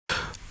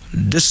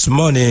this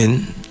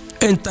morning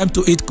in Time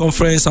to Eat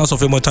Conference, House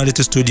of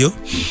Immortality Studio.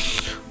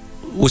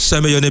 We say,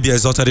 may your name be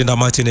exalted in the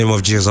mighty name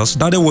of Jesus.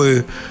 That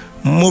we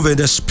move in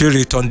the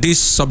spirit on these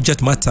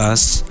subject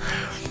matters.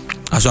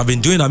 As we have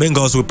been doing, amen,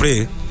 God, we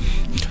pray.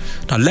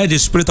 Now let the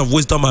spirit of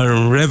wisdom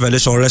and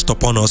revelation rest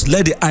upon us.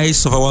 Let the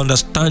eyes of our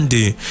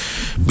understanding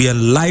be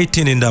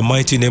enlightened in the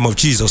mighty name of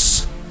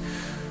Jesus.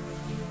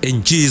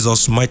 In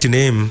Jesus' mighty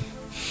name,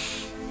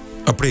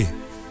 I pray.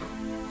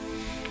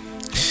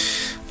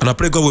 And I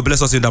pray God will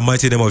bless us in the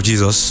mighty name of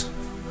Jesus.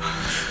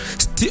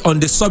 Still on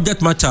the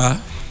subject matter,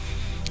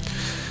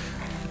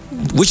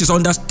 which is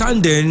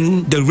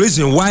understanding the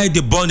reason why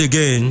the born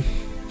again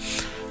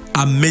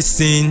are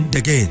missing the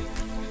gain.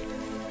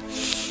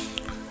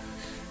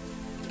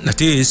 That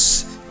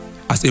is,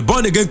 as a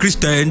born again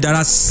Christian, there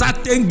are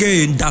certain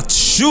gain that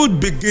should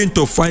begin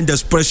to find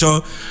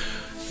expression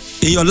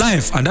in your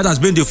life, and that has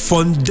been the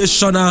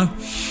foundational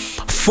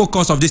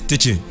focus of this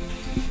teaching.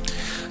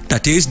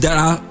 That is, there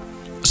are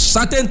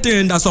certain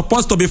things that are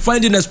supposed to be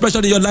finding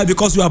expression in your life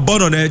because you are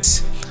born on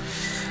it,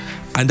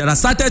 and there are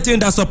certain things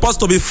that are supposed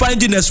to be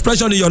finding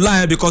expression in your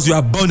life because you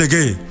are born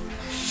again.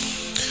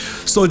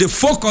 So the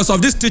focus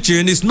of this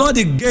teaching is not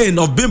the gain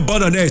of being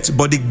born on it,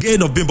 but the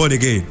gain of being born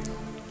again.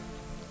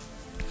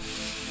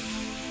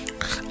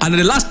 And in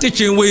the last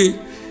teaching, we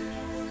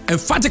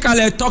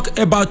emphatically talk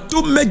about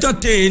two major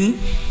things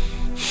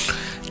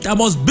that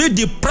must be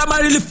the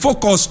primary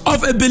focus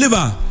of a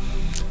believer,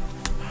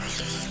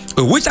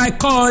 which I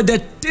call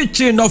the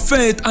teaching of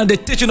faith and the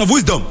teaching of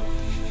wisdom.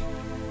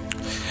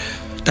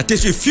 That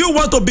is, if you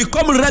want to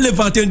become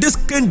relevant in this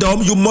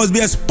kingdom, you must be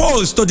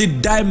exposed to the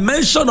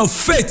dimension of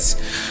faith,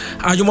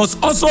 and you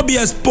must also be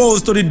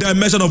exposed to the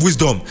dimension of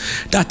wisdom.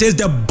 That is,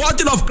 the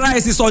body of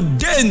Christ is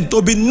ordained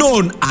to be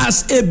known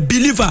as a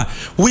believer.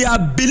 We are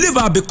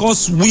believers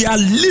because we are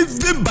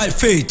living by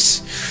faith.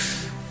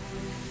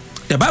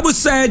 The Bible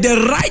said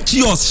the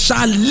righteous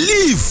shall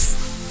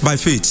live by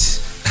faith.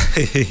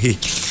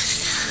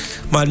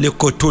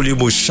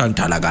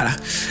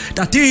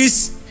 That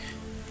is,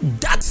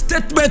 that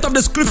statement of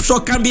the scripture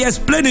can be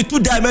explained in two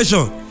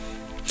dimensions.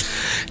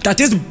 That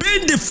is,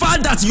 being the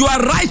fact that you are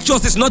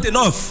righteous is not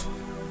enough.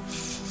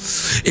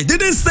 It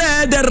didn't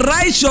say the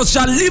righteous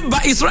shall live by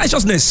his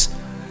righteousness.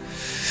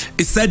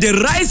 It said the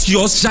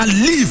righteous shall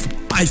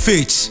live by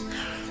faith.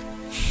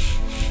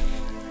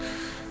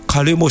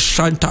 And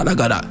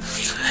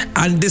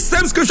the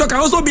same scripture can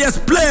also be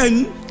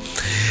explained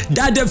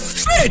that the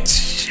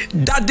faith,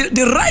 that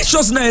the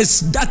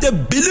righteousness that a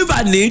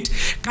believer needs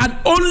can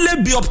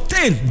only be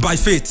obtained by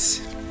faith.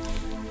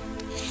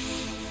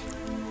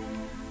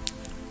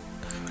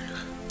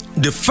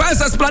 The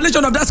first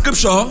explanation of that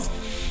scripture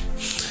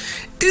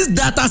is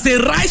that as a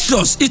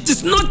righteous, it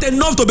is not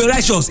enough to be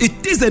righteous.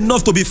 It is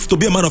enough to be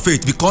a man of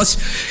faith, because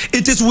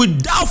it is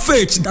without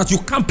faith that you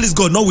can't please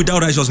God, not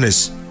without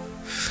righteousness.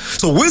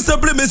 So which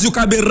simply means you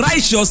can be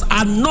righteous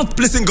and not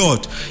pleasing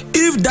God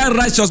if that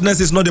righteousness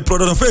is not the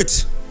product of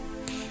faith.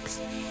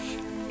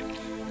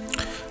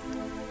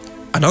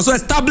 And also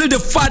establish the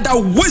fact that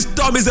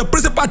wisdom is a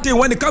principal thing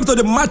when it comes to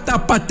the matter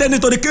pertaining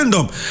to the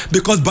kingdom,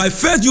 because by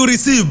faith you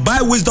receive,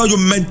 by wisdom you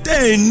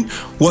maintain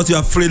what you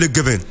are freely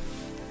given.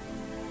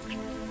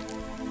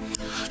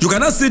 You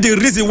cannot see the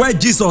reason why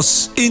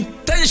Jesus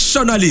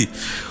intentionally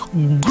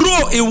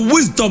grew in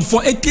wisdom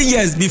for 18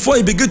 years before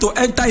he began to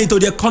enter into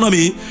the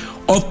economy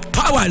of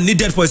power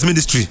needed for his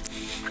ministry.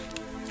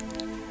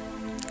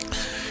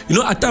 You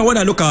know, at times when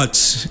I look at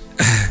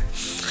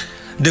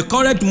the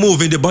current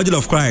move in the body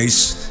of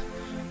Christ,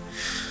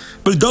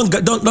 but don't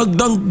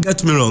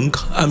get me wrong,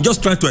 I'm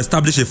just trying to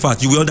establish a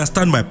fact. You will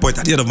understand my point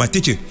at the end of my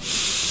teaching,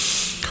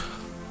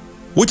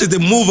 which is the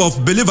move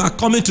of believers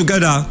coming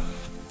together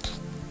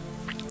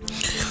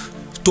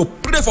to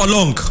pray for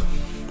long.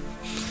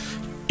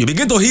 You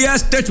begin to hear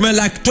statements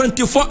like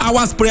 24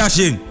 hours prayer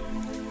chain,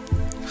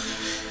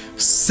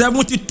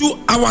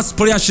 72 hours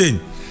prayer chain.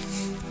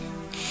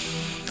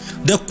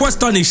 The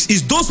question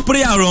is those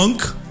prayer wrong?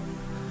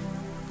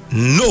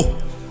 No.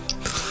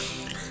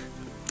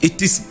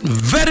 It is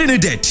very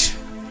needed.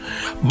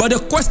 But the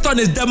question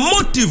is the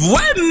motive.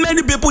 Why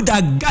many people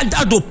that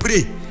gather to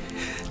pray,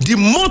 the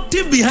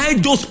motive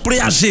behind those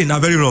prayer chain are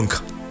very wrong.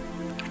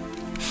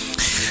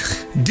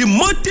 The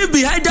motive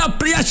behind that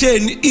prayer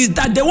chain is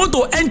that they want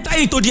to enter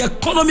into the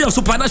economy of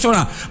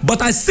supernatural.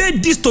 But I say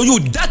this to you,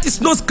 that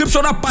is no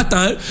scriptural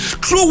pattern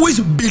through which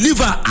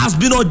believer has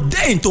been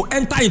ordained to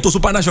enter into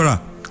supernatural.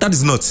 That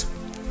is not.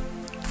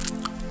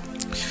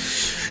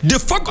 The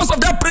focus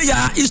of that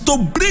prayer is to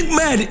bring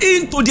men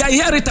into their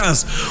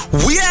inheritance,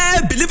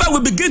 where believer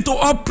will begin to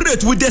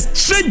operate with the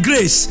strange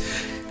grace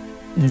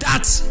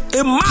that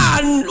a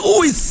man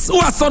who is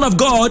a son of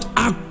God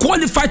are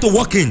qualified to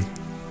walk in.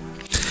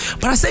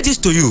 But I say this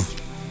to you,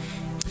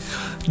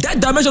 that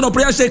dimension of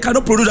prayer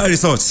cannot produce that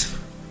result.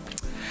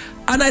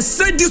 And I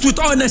say this with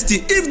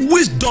honesty, if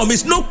wisdom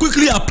is not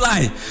quickly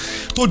applied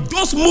to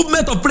those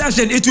movements of prayer,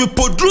 it will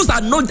produce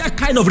another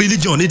kind of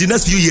religion in the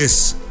next few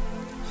years.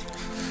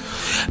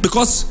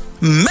 Because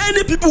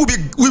Many people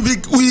will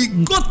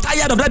go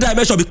tired of that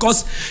dimension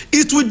because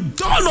it will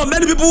dawn on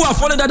many people who are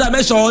following that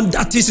dimension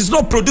that it is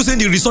not producing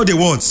the result they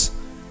want.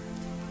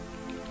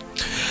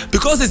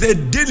 Because it's a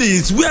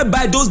dealings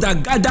whereby those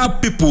that gather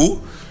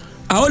people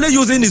are only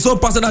using his own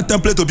personal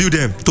template to build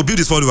them, to build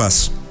his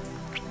followers.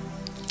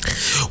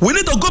 We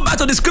need to go back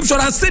to the scripture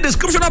and see the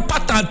scriptural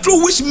pattern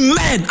through which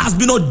man has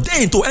been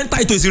ordained to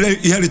enter into his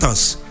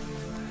inheritance.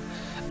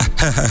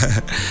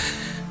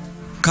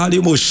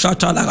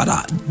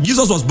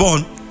 Jesus was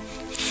born,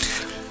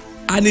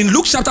 and in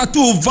Luke chapter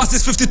 2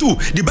 verses 52,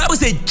 the Bible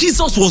says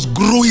Jesus was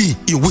growing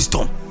in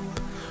wisdom.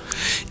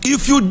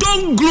 If you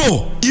don't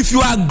grow, if you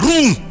are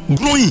growing,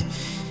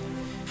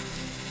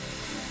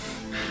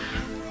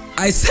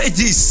 I say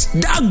this,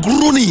 that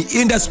groaning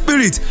in the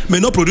spirit may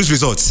not produce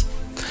results.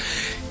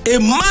 A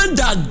man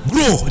that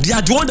grow, they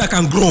are the one that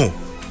can grow.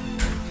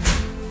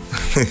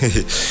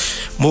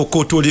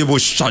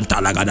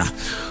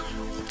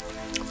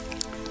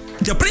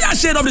 The prayer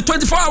chain of the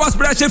 24 hours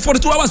prayer chain,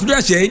 42 hours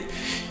prayer chain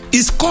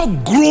is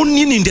called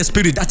groaning in the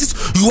spirit. That is,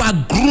 you are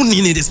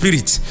groaning in the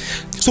spirit.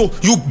 So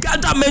you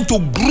gather men to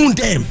groan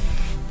them.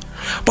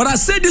 But I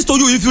say this to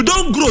you, if you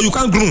don't grow, you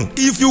can't groan.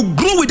 If you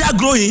grow without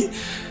growing,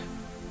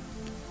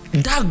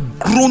 that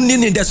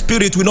groaning in the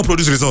spirit will not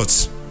produce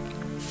results.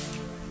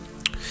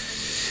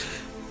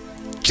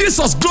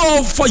 Jesus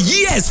grew for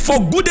years, for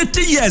good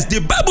 18 years. The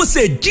Bible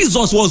said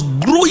Jesus was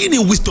growing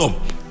in wisdom.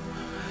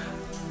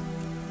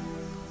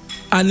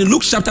 And in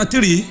Luke chapter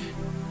 3,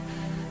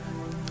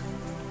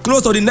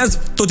 close to the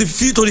next to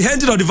the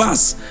ending of the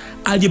verse,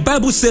 and the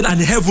Bible said, and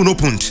heaven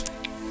opened,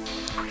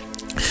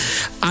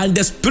 and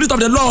the Spirit of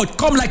the Lord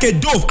come like a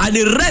dove, and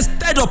he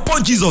rested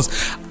upon Jesus,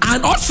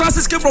 and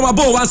utterances came from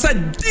above and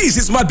said, this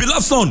is my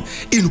beloved Son,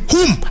 in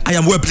whom I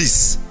am well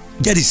pleased.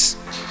 Get this,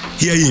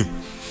 hear him.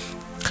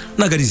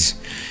 Now get this.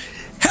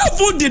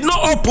 Heaven did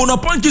not open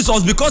upon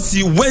Jesus because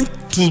he went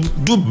to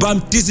do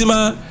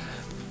baptismal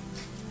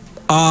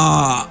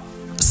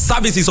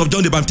services of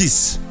John the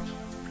Baptist.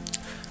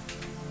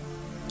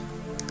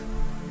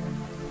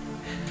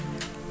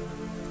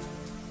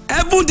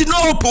 Heaven did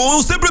not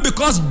open simply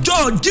because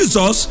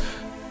Jesus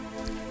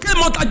came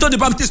out like John the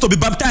Baptist to be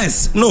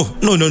baptized. No.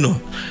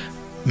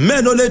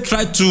 Men only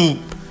try to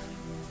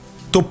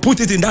put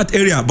it in that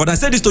area, but I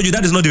said this to you,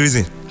 that is not the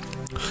reason.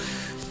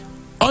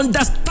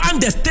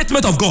 Understand the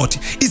statement of God.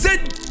 He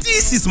said,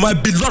 this is my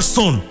beloved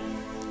Son.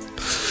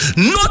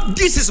 Not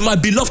this is my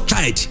beloved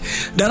child.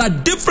 There are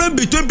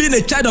difference between being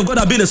a child of God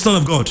and being a son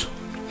of God.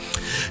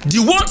 The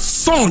word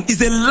son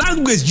is a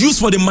language used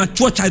for the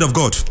mature child of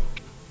God.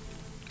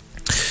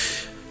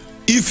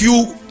 If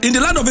you, in the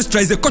land of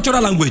Israel, it's a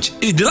cultural language.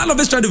 In the land of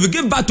Israel, if you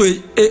give birth to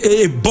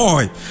a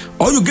boy,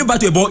 or you give birth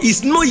to a boy,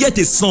 it's not yet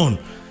a son.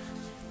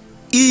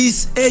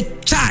 It's a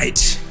child.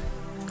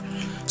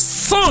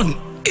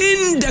 Son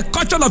in the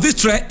culture of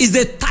Israel is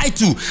a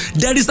title.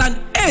 There is an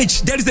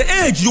age. There is an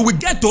age you will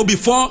get to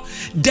before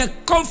the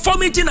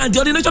conformity and the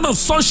ordination of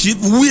sonship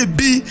will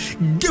be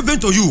given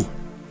to you.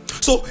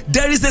 So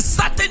there is a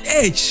certain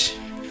age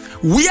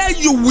where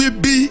you will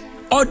be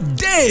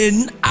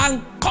ordained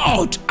and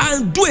called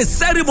and do a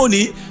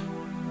ceremony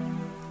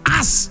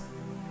as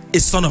a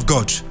son of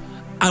God.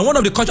 And one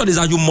of the cultures is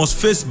that you must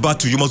face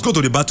battle. You must go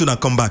to the battle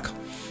and come back.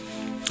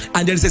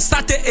 And there is a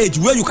certain age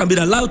where you can be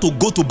allowed to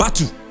go to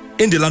battle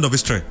in the land of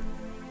Israel.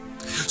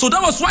 So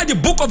that was why the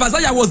book of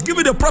Isaiah was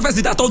giving the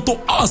prophecy that unto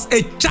us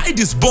a child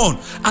is born,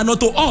 and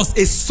unto us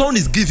a son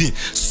is given.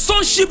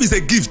 Sonship is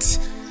a gift.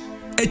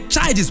 A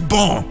child is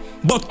born,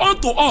 but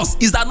unto us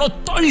is an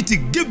authority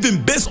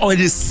given based on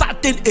a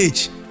certain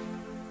age.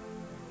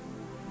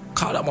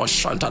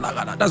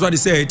 That's what he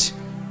said.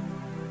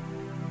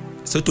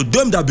 So to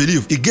them that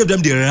believe, he gave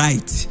them the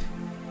right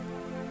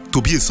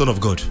to be a son of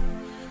God.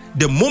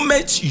 The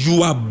moment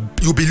you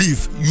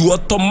believe, you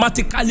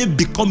automatically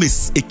become a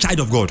child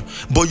of God,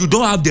 but you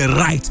don't have the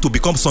right to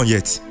become son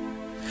yet.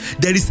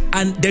 There is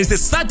a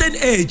certain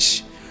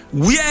age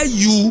where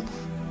you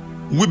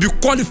will be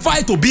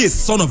qualified to be a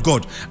son of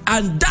God,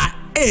 and that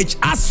age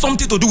has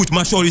something to do with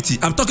maturity.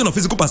 I'm talking of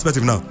physical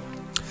perspective now.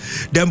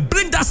 Then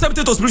bring that same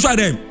thing to spiritual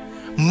realm.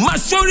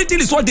 Maturity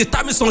is what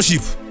determines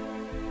sonship.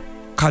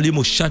 And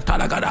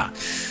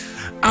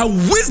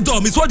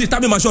wisdom is what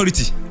determines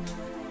maturity.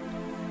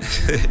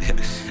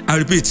 I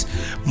repeat,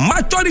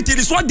 maturity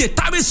is what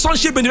determines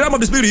sonship in the realm of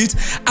the spirit,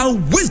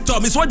 and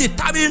wisdom is what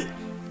determines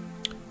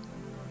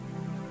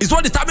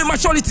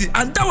maturity.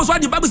 And that was why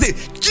the Bible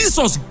says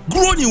Jesus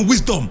grew in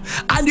wisdom,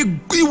 and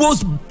he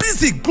was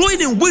busy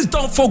growing in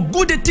wisdom for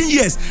good 18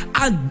 years,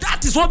 and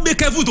that is what made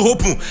heaven to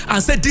open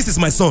and said, this is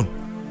my son.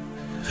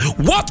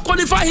 What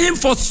qualified him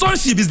for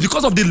sonship is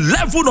because of the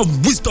level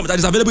of wisdom that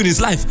is available in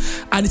his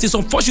life. And it is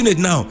unfortunate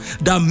now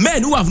that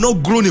men who have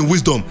not grown in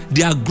wisdom,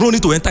 they are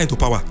groaning to enter into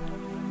power.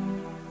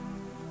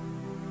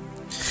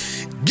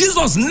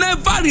 Jesus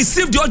never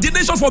received the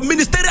ordination for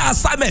ministerial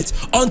assignment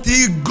until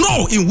he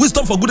grew in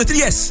wisdom for good 3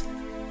 years.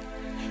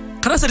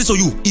 Can I say this to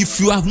you? If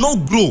you have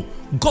not grown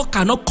God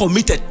cannot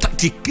commit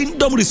the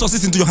kingdom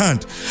resources into your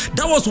hand.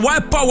 That was why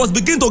Paul was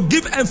beginning to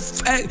give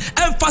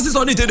emphasis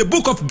on it in the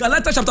book of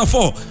Galatians chapter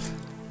 4.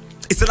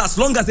 He said, as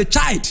long as a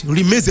child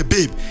remains a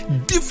babe,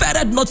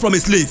 different not from a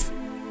slave,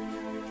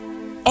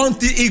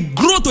 until he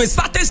grow to a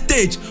certain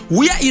stage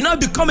where he now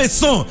become a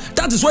son,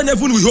 that is when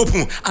heaven will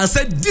open and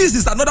said, this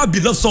is another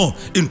beloved son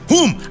in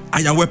whom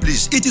I am well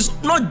pleased. It is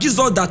not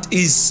Jesus that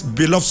is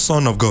beloved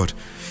son of God.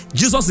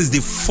 Jesus is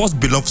the first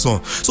beloved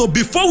son. So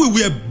before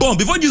we were born,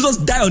 before Jesus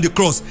died on the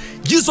cross,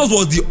 Jesus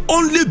was the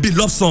only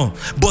beloved son.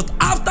 But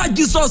after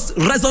Jesus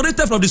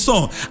resurrected from the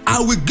son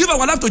and we give our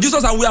life to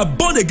Jesus and we are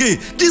born again,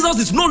 Jesus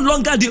is no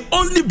longer the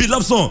only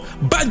beloved son.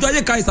 Banjo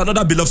Ayeka is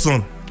another beloved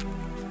son.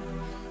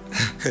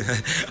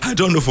 I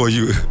don't know for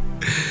you.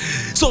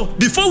 So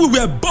before we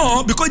were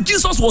born, because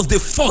Jesus was the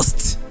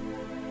first,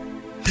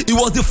 he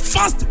was the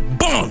first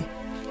born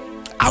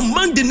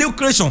among the new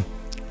creation.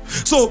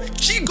 So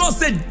God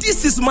said,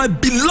 this is my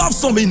beloved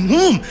son in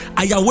whom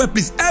I am well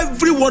pleased.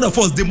 Every one of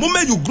us, the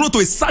moment you grow to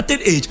a certain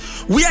age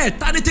where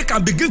eternity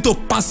can begin to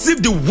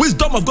perceive the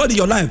wisdom of God in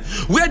your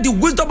life, where the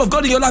wisdom of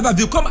God in your life has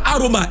become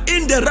aroma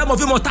in the realm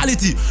of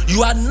immortality,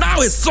 you are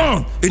now a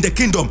son in the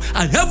kingdom.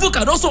 And heaven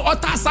can also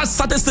utter such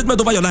certain statement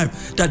over your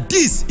life, that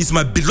this is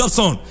my beloved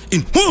son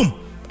in whom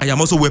I am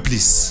also well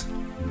pleased.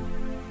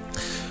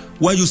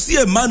 When you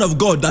see a man of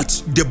God that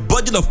the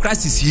body of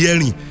Christ is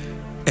hearing,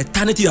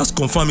 eternity has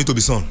confirmed him to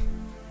be son.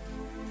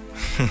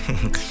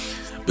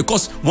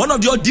 Because one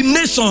of the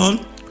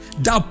ordination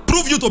that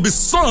prove you to be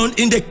son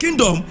in the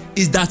kingdom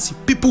is that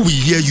people will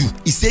hear you.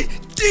 He said,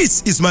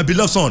 this is my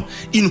beloved son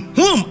in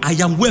whom I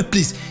am well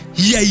pleased.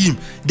 Hear him.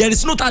 There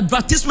is no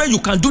advertisement you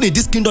can do in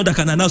this kingdom that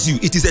can announce you.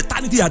 It is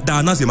eternity that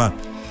announces a man.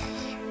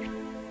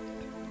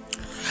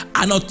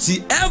 And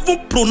until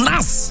heaven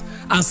pronounce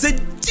and say,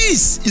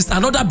 this is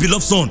another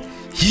beloved son,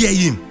 hear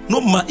him.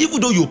 No man, even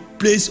though you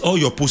place all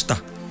your poster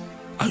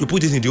and you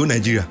put it in the whole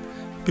Nigeria,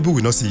 people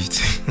will not see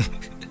it.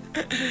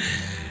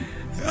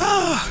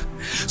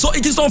 So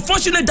it is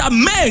unfortunate that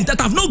men that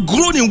have not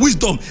grown in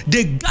wisdom,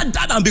 they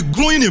gather and be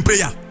growing in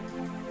prayer.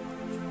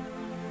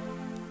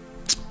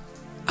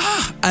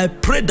 I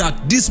pray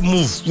that this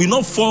move will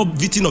not fall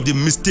victim of the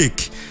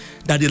mistake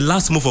that the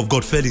last move of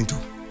God fell into.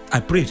 I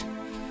pray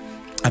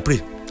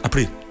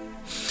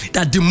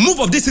that the move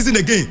of this season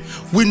again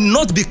will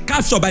not be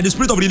captured by the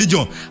spirit of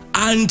religion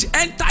and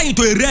enter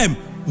into a realm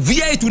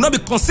where it will not be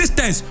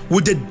consistent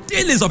with the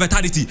dealings of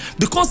eternity.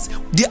 Because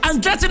the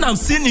handwriting I'm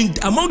seeing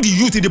among the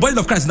youth in the body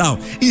of Christ now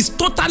is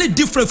totally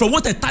different from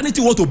what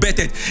eternity was to birth.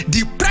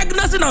 The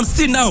pregnancy I'm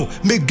seeing now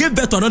may give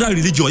birth to another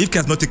religion if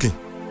care is not taken.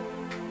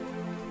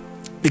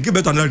 They give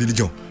birth to another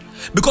religion.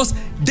 Because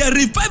the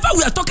revival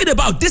we are talking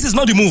about, this is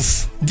not the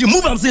move. The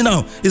move I'm seeing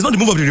now is not the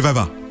move of the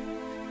revival.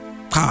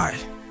 Hi.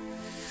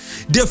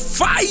 The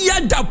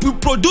fire that will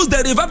produce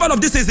the revival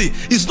of this season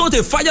is not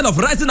a fire of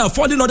rising and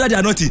falling under the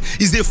anointing.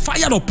 It's a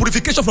fire of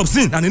purification from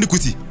sin and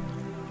iniquity.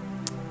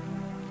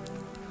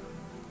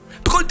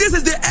 Because this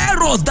is the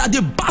errors that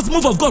the past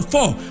move of God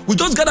fall. We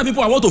just gather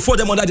people and want to fall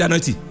them under the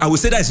anointing. I will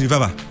say that is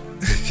revival.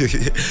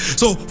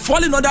 So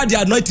falling under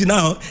the anointing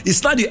now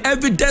is not the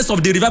evidence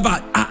of the revival.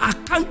 I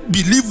can't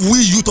believe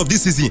we youth of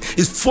this season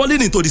is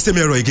falling into the same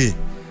error again.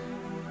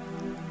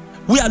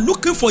 We are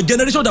looking for a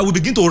generation that will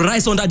begin to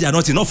rise under the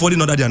anointing, not falling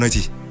under the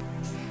anointing.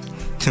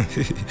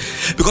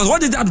 Because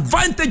what is the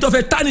advantage of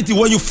eternity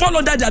when you fall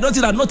under the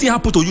anointing and nothing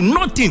happened to you?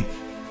 Nothing.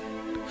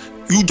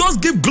 You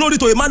just give glory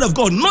to a man of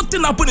God.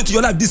 Nothing happened into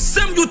your life. The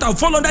same youth that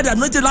fell under the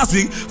anointing last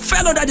week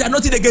fell under the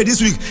anointing again this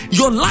week.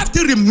 Your life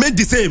still remained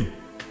the same.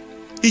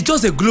 It's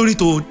just a glory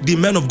to the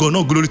man of God,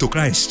 not glory to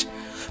Christ.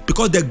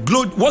 Because the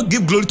glory, what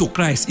gives glory to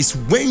Christ is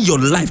when your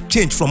life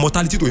changed from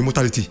mortality to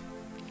immortality.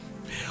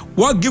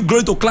 What gives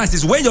glory to Christ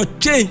is when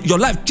your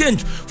life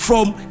changed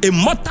from a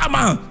mortal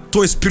man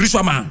to a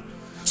spiritual man.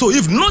 So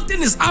if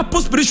nothing is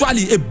happened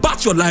spiritually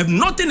about your life,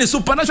 nothing is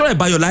supernatural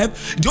about your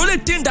life, the only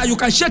thing that you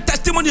can share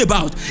testimony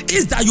about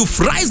is that you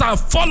rise and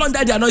fall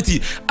under the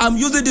anointing. I'm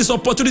using this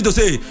opportunity to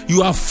say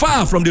you are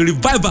far from the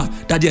revival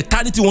that the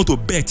eternity want to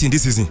bet in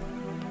this season.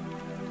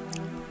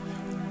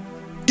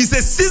 It's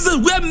a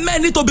season where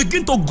men need to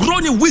begin to grow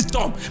in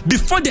wisdom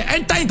before they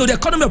enter into the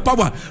economy of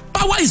power.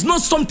 Power is not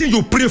something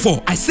you pray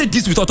for. I say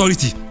this with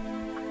authority.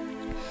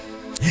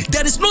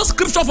 There is no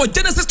scripture for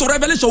Genesis to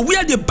Revelation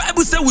where the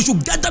Bible says we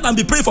should gather and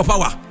be praying for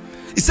power.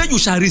 It said you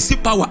shall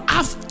receive power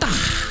after,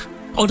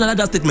 under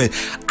that statement,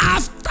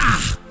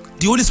 after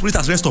the Holy Spirit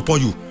has rested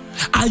upon you.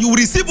 And you will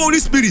receive Holy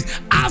Spirit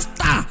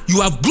after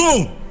you have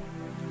grown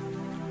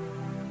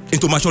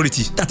into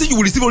maturity. That is, you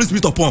will receive Holy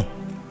Spirit upon,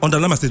 under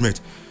that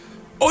statement.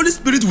 Holy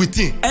Spirit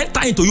within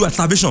enter into you at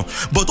salvation,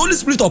 but Holy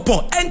Spirit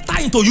upon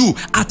enter into you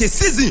at a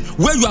season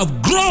where you have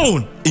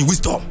grown in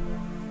wisdom.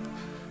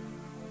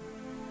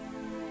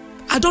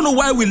 I don't know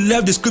why we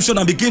left the scripture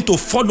and begin to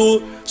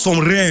follow some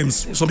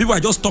realms. Some people are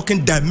just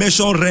talking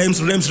dimension realms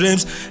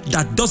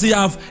that doesn't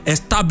have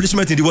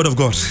establishment in the word of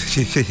God.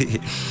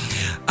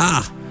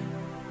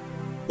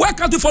 Why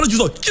can't we follow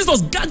Jesus?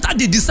 Jesus gathered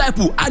the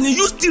disciples and he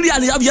used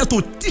 3.5 years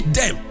to teach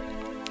them.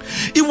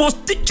 He was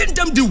teaching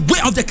them the way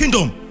of the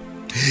kingdom.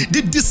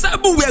 The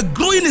disciples were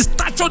growing in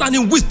stature and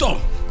in wisdom.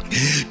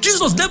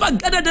 Jesus never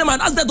gathered them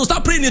and asked them to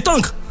start praying in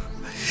tongue.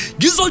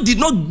 Jesus did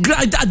not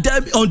gather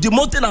them on the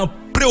mountain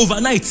and pray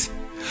overnight.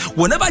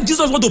 Whenever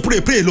Jesus wanted to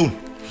pray, pray alone.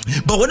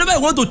 But whenever he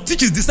wanted to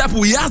teach his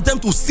disciples, he asked them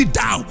to sit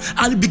down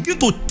and begin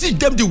to teach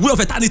them the way of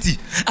eternity.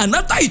 And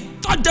after he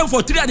taught them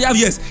for 3.5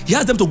 years, he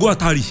asked them to go and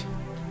tarry.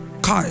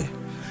 Kai,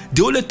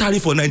 they only tarry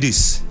for 9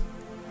 days.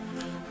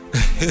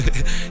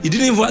 He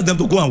didn't even ask them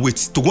to go and wait,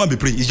 to go and be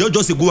praying. He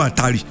just said, go and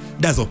tarry.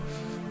 That's all.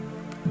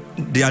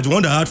 They are the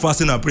one that had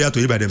fasting and prayer to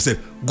eat by themselves.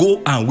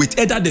 Go and wait.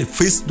 Either they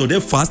fast or they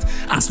fast.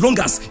 As long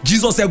as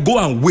Jesus said, go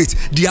and wait,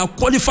 they are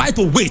qualified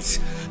to wait.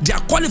 They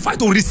are qualified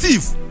to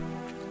receive.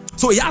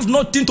 So it has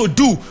nothing to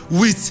do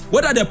with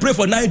whether they pray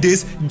for 9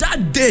 days.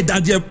 That day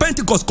that the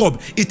Pentecost come,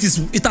 it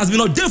has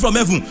been ordained from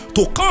heaven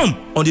to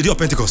come on the day of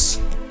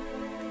Pentecost.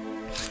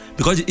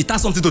 Because it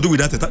has something to do with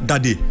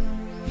that day.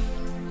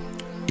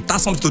 It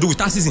has something to do with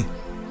that season.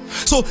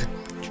 So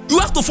you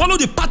have to follow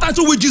the pattern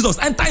through which Jesus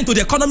entered into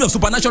the economy of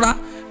supernatural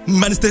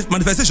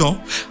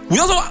manifestation. We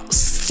also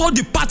saw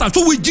the pattern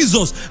through which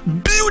Jesus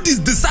built his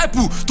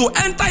disciples to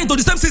enter into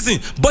the same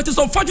season. But it's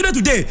unfortunate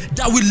today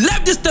that we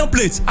left this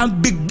template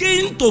and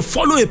begin to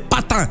follow a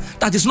pattern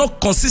that is not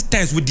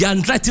consistent with the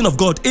handwriting of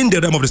God in the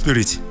realm of the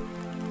spirit.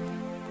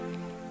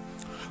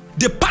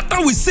 The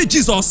pattern we see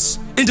Jesus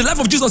in the life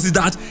of Jesus is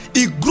that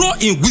he grew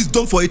in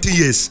wisdom for 18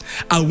 years.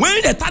 And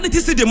when eternity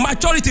see the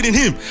maturity in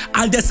him,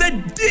 and they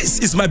said, this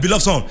is my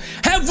beloved son,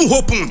 heaven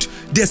opened,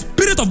 the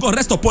Spirit of God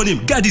rest upon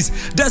him. Get this,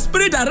 the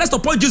Spirit that rest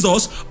upon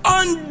Jesus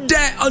on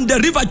the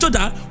river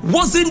Jordan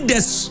wasn't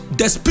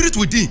the Spirit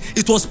within,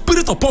 it was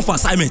Spirit upon for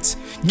assignment.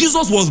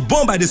 Jesus was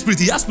born by the Spirit.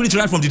 He has Spirit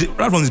right from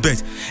his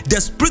birth.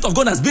 The Spirit of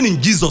God has been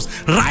in Jesus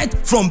right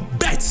from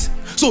birth.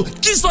 So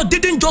Jesus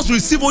didn't just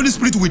receive Holy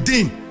Spirit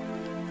within,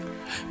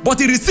 but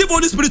he received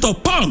Holy Spirit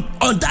upon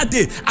on that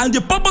day. And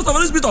the purpose of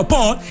Holy Spirit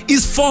upon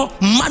is for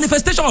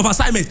manifestation of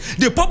assignment.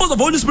 The purpose of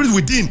Holy Spirit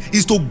within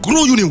is to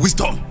grow you in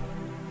wisdom.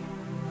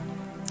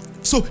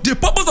 So the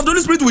purpose of the Holy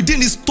Spirit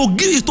within is to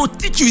give, is to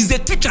teach you. Is a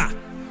teacher.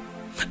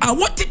 And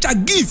what teacher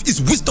gives is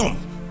wisdom.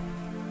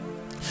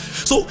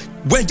 So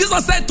when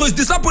Jesus said to his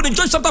disciples in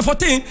John chapter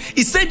 14,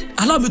 he said,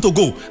 allow me to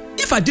go.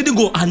 If I didn't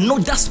go, I know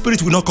that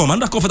Spirit will not come,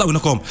 and that Comforter will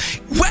not come.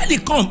 When he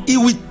comes, he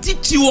will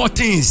teach you all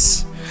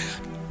things.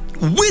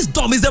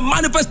 Wisdom is a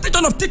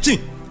manifestation of teaching.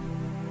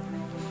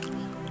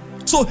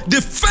 So the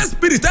first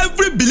spirit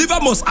every believer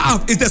must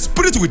have is the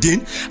Spirit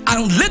within,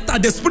 and later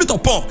the Spirit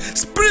upon.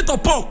 Spirit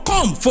upon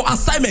come for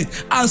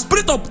assignment, and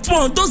Spirit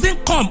upon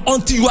doesn't come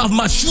until you have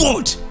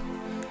matured.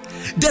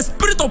 The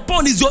Spirit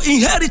upon is your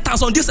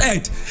inheritance on this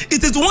earth.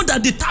 It is the one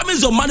that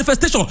determines your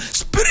manifestation.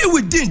 Spirit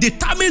within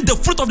determines the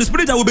fruit of the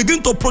Spirit that will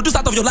begin to produce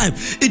out of your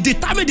life. It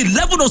determines the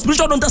level of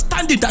spiritual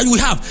understanding that you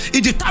have.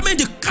 It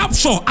determines the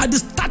capture and the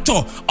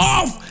stature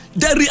of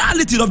the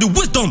reality of the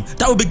wisdom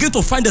that will begin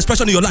to find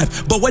expression in your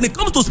life. But when it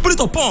comes to Spirit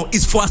upon,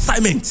 it's for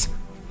assignment.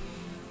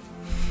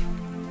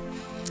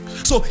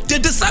 So the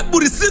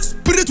disciple received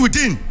Spirit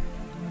within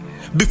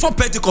before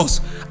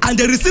Pentecost, and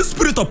they received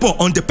Spirit upon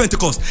on the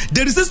Pentecost.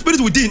 They received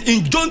Spirit within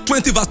in John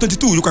 20 verse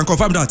 22. You can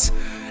confirm that.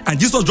 And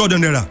Jesus drew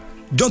them nearer.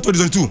 John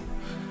 20:22,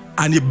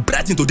 and he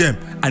breathed into them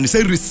and he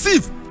said,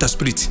 receive the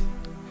Spirit.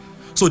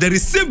 So they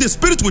received the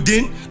Spirit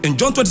within in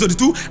John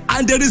 20:22,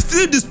 and they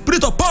received the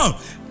Spirit upon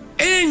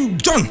in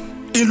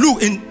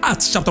Luke, in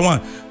Acts chapter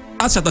 1,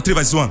 Acts chapter 3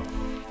 verse 1.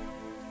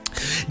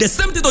 The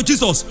same thing to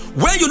Jesus.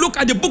 When you look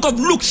at the book of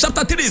Luke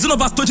chapter 3, it's in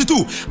verse 22,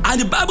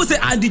 and the Bible says,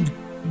 and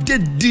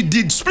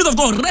the Spirit of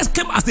God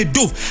came as a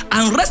dove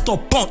and rest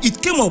upon.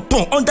 It came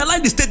upon.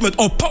 Underline the statement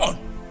upon.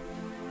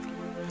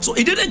 So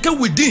it didn't come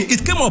within,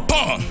 it came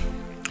upon.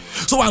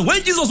 So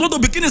when Jesus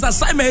wanted to begin his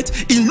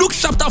assignment in Luke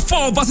chapter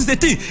 4 verses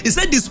 18, he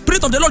said, the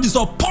Spirit of the Lord is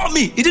upon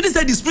me. He didn't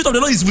say the Spirit of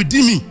the Lord is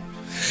within me.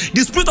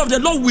 The Spirit of the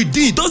Lord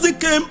within doesn't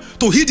come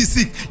to heal the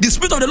sick. The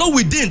Spirit of the Lord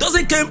within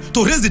doesn't come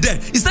to raise the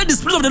dead. He said the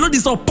Spirit of the Lord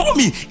is upon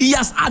me. He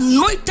has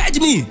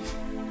anointed me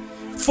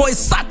for a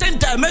certain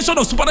dimension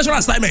of supernatural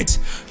assignment,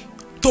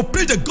 to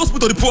preach the gospel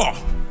to the poor,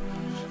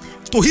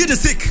 to heal the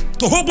sick,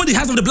 to open the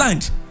eyes of the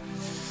blind,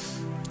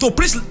 to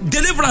preach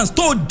deliverance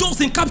to those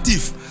in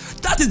captive.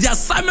 That is the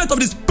assignment of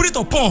the Spirit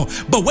upon.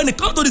 But when it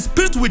comes to the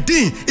Spirit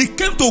within, it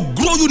came to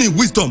grow you in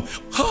wisdom.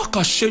 I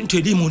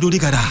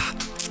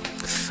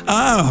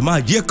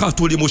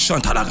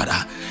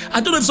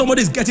don't know if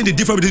somebody is getting the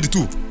difference between the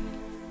two.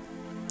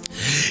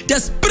 The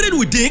Spirit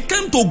within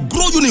came to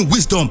grow you in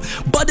wisdom,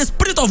 but the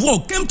Spirit of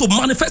work came to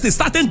manifest a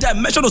certain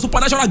dimension of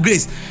supernatural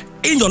grace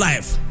in your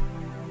life.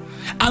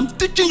 I'm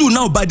teaching you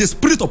now by the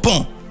Spirit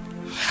upon.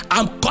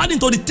 I'm calling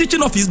to the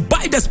teaching of his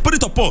by the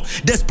Spirit upon.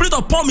 The Spirit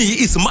upon me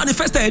is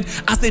manifested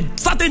as a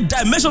certain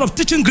dimension of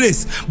teaching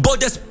grace, but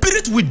the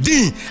Spirit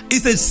within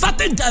is a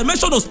certain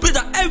dimension of spirit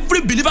that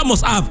every believer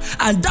must have.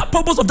 And that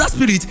purpose of that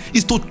Spirit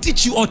is to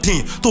teach you all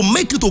things, to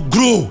make you to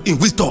grow in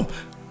wisdom.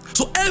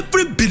 So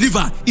every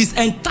believer is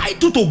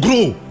entitled to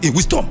grow in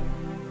wisdom.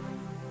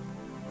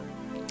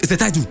 It's a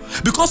title.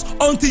 Because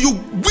until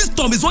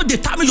wisdom is what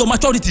determines your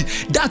maturity.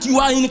 That you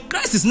are in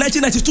Christ is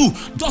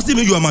 1992 doesn't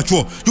mean you are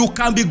mature. You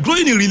can be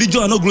growing in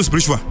religion and not growing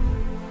spiritual.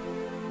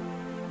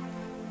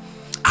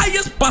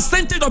 Highest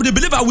percentage of the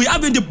believer we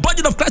have in the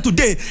body of Christ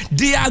today,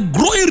 they are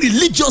growing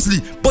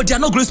religiously, but they are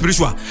not growing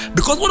spiritual.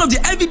 Because one of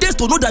the evidence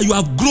to know that you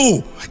have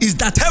grown is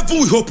that heaven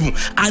will open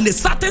and a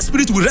certain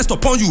spirit will rest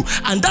upon you,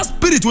 and that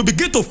spirit will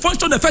begin to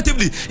function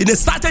effectively in a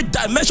certain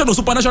dimension of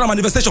supernatural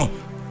manifestation.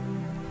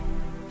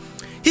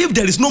 If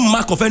there is no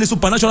mark of any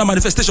supernatural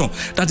manifestation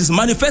that is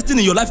manifesting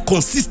in your life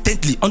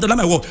consistently, underline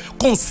my word,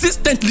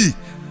 consistently,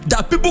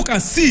 that people can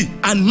see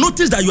and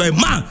notice that you are a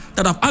man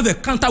that have had a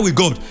encounter with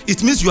God,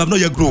 it means you have not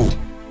yet grown.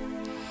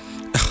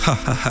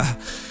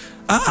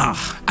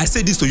 I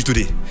say this to you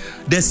today.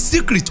 The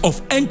secret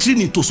of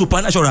entering into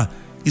supernatural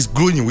is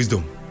growing in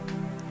wisdom.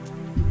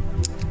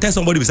 Tell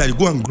somebody beside you,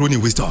 go and grow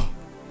in wisdom.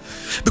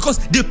 Because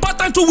the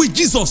pattern through which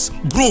Jesus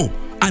grew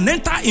and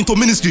enter into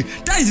ministry,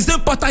 that is the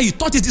same pattern he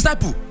taught his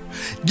disciple.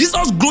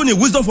 Jesus grew in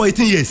wisdom for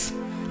 18 years.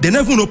 The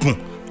heaven opened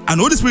and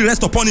the Holy Spirit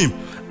rest upon him,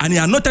 and he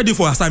anointed him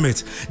for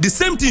assignment. The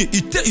same thing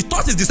he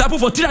taught his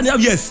disciples for 3.5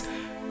 years.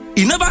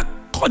 He never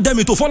called them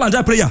into fall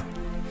under prayer.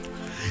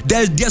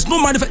 There's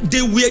no manifest.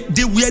 They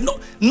were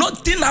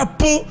nothing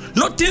happened,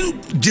 nothing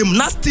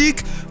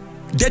gymnastic.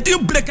 They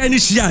didn't break any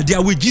share. They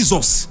are with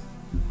Jesus.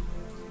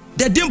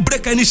 They didn't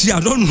break any share. I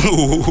don't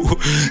know.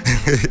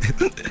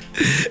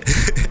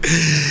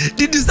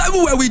 The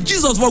disciples were with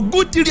Jesus for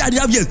good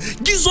 3.5 years.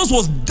 Jesus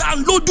was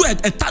downloading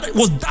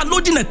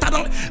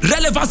eternal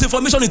relevance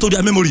information into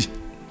their memory.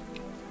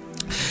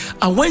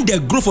 And when they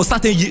grow for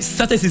certain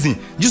season,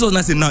 Jesus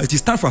now said, now it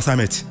is time for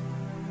assignment.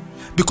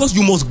 Because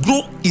you must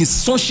grow in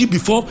sonship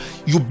before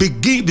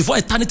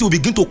eternity will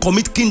begin to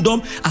commit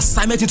kingdom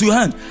assignment into your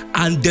hand.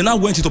 And they now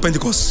went into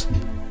Pentecost.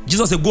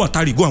 Jesus said, go and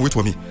tarry, go and wait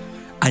for me.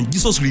 And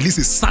Jesus released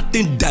a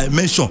certain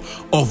dimension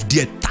of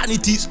the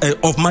eternity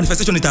of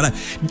manifestation in their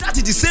life. That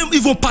is the same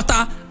even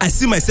pattern I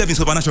see myself in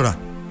supernatural.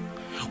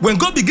 When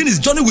God began his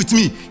journey with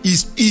me,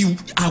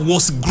 I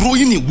was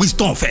growing in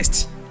wisdom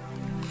first.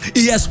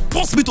 He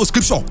exposed me to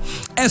scripture,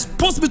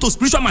 exposed me to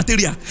spiritual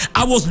material.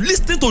 I was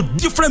listening to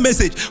different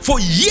messages. For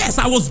years,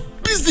 I was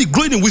busy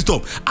growing in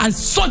wisdom. And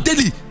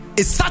suddenly,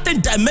 a certain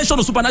dimension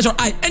of supernatural,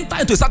 I entered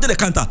into a certain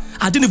encounter.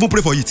 I didn't even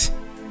pray for it.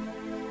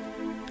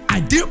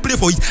 I didn't pray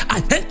for it. I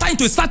entered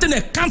into a certain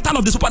encounter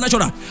of the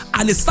supernatural,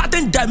 and a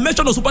certain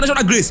dimension of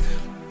supernatural grace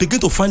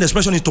began to find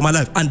expression into my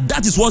life. And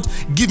that is what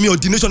gave me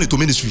ordination into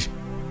ministry.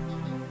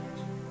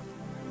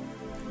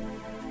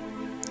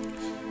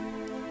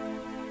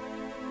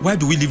 Why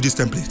do we leave this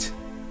template?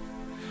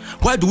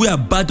 Why do we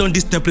abandon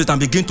this template and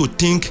begin to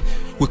think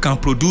we can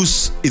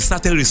produce a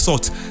certain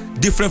result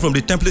different from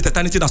the template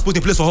eternity that's put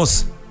in place for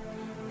us?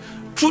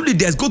 Truly,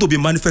 there's going to be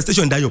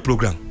manifestation in that your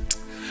program.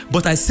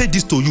 But I say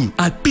this to you,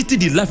 I pity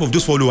the life of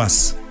those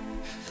followers.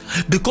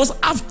 Because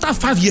after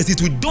 5 years,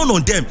 it will dawn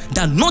on them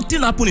that nothing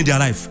happened in their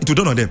life. It will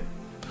dawn on them.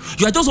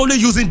 You are just only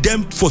using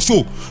them for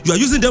show. You are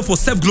using them for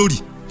self-glory.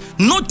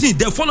 Nothing.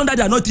 They fall under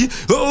their nothing.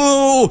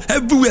 Oh,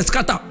 everywhere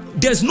scatter.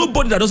 There's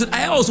nobody that doesn't.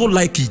 I also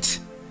like it.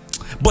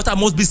 But I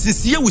must be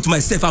sincere with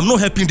myself. I'm not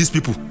helping these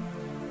people.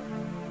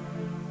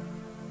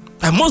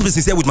 I must be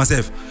sincere with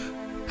myself.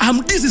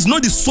 This is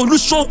not the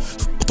solution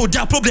to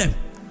their problem.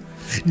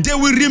 They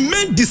will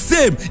remain the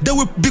same. They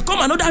will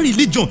become another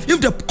religion if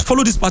they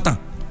follow this pattern.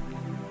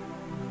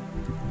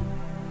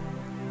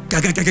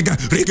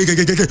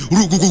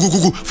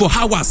 For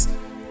hours.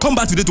 Come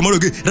back today, tomorrow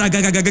again.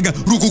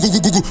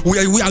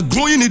 We are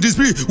growing in the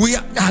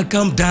spirit.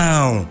 Calm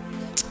down.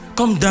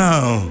 Calm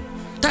down.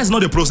 That is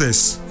not the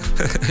process.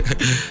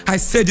 I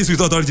say this with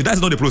authority. That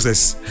is not the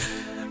process.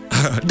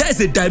 That is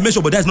a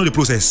dimension, but that is not the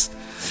process.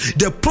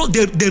 The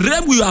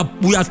realm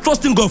we are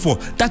trusting God for,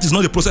 that is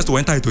not the process to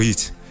enter into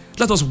it.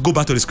 Let us go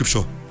back to the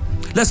scripture.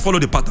 Let's follow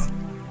the pattern.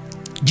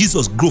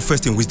 Jesus grew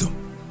first in wisdom.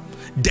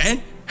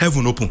 Then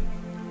heaven opened.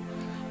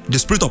 The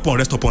spirit upon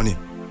rest upon him.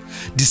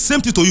 The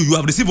same thing to you. You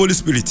have received Holy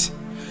Spirit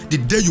the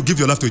day you give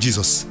your life to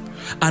Jesus.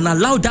 And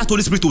allow that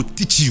Holy Spirit to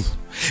teach you.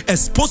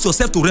 Expose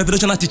yourself to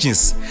revelational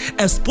teachings.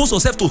 Expose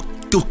yourself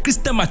to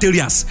Christian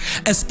materials.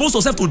 Expose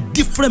yourself to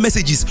different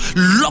messages.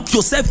 Lock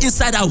yourself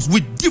inside out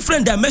with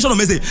different dimensions of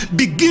message.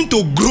 Begin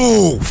to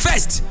grow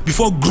first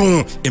before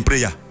grow in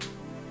prayer.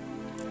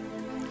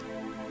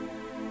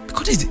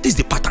 Because this is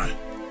the pattern.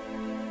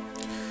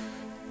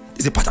 This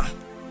is the pattern.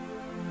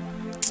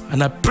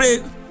 And I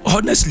pray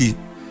honestly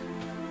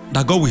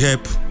that God will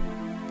help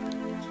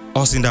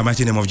us in the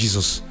mighty name of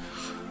Jesus.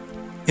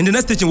 In the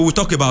next teaching, we will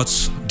talk about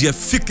the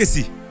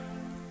efficacy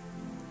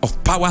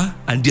of power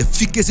and the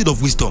efficacy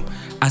of wisdom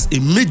as a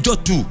major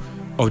tool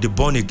of the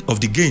born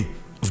again.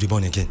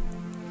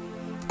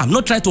 I'm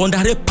not trying to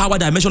underrate power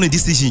dimension in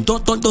this teaching.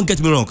 Don't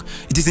get me wrong.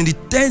 It is in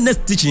the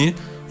next teaching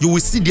you will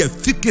see the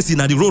efficacy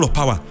and the role of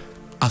power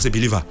as a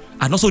believer,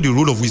 and also the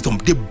role of wisdom.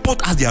 They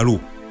both have their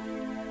role.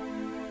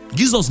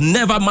 Jesus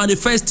never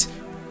manifests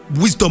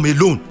wisdom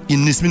alone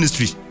in his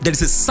ministry. There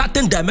is a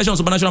certain dimension of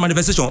supernatural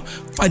manifestation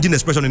finding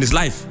expression in his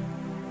life.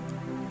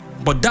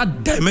 But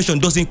that dimension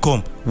doesn't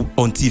come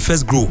until you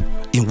first grow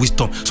in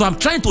wisdom. So I'm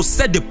trying to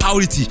set the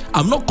priority.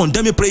 I'm not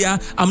condemning prayer.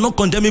 I'm not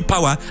condemning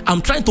power.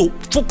 I'm trying to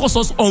focus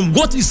us on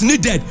what is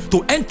needed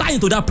to enter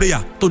into that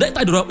prayer, to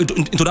enter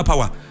into that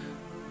power.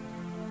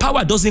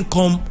 Power doesn't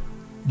come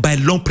by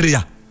long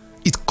prayer.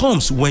 It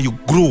comes when you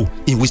grow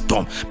in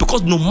wisdom.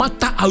 Because no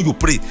matter how you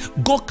pray,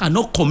 God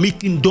cannot commit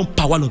kingdom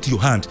power onto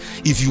your hand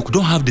if you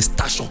don't have the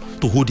stature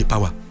to hold the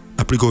power.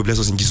 I pray God will bless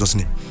us in Jesus'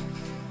 name.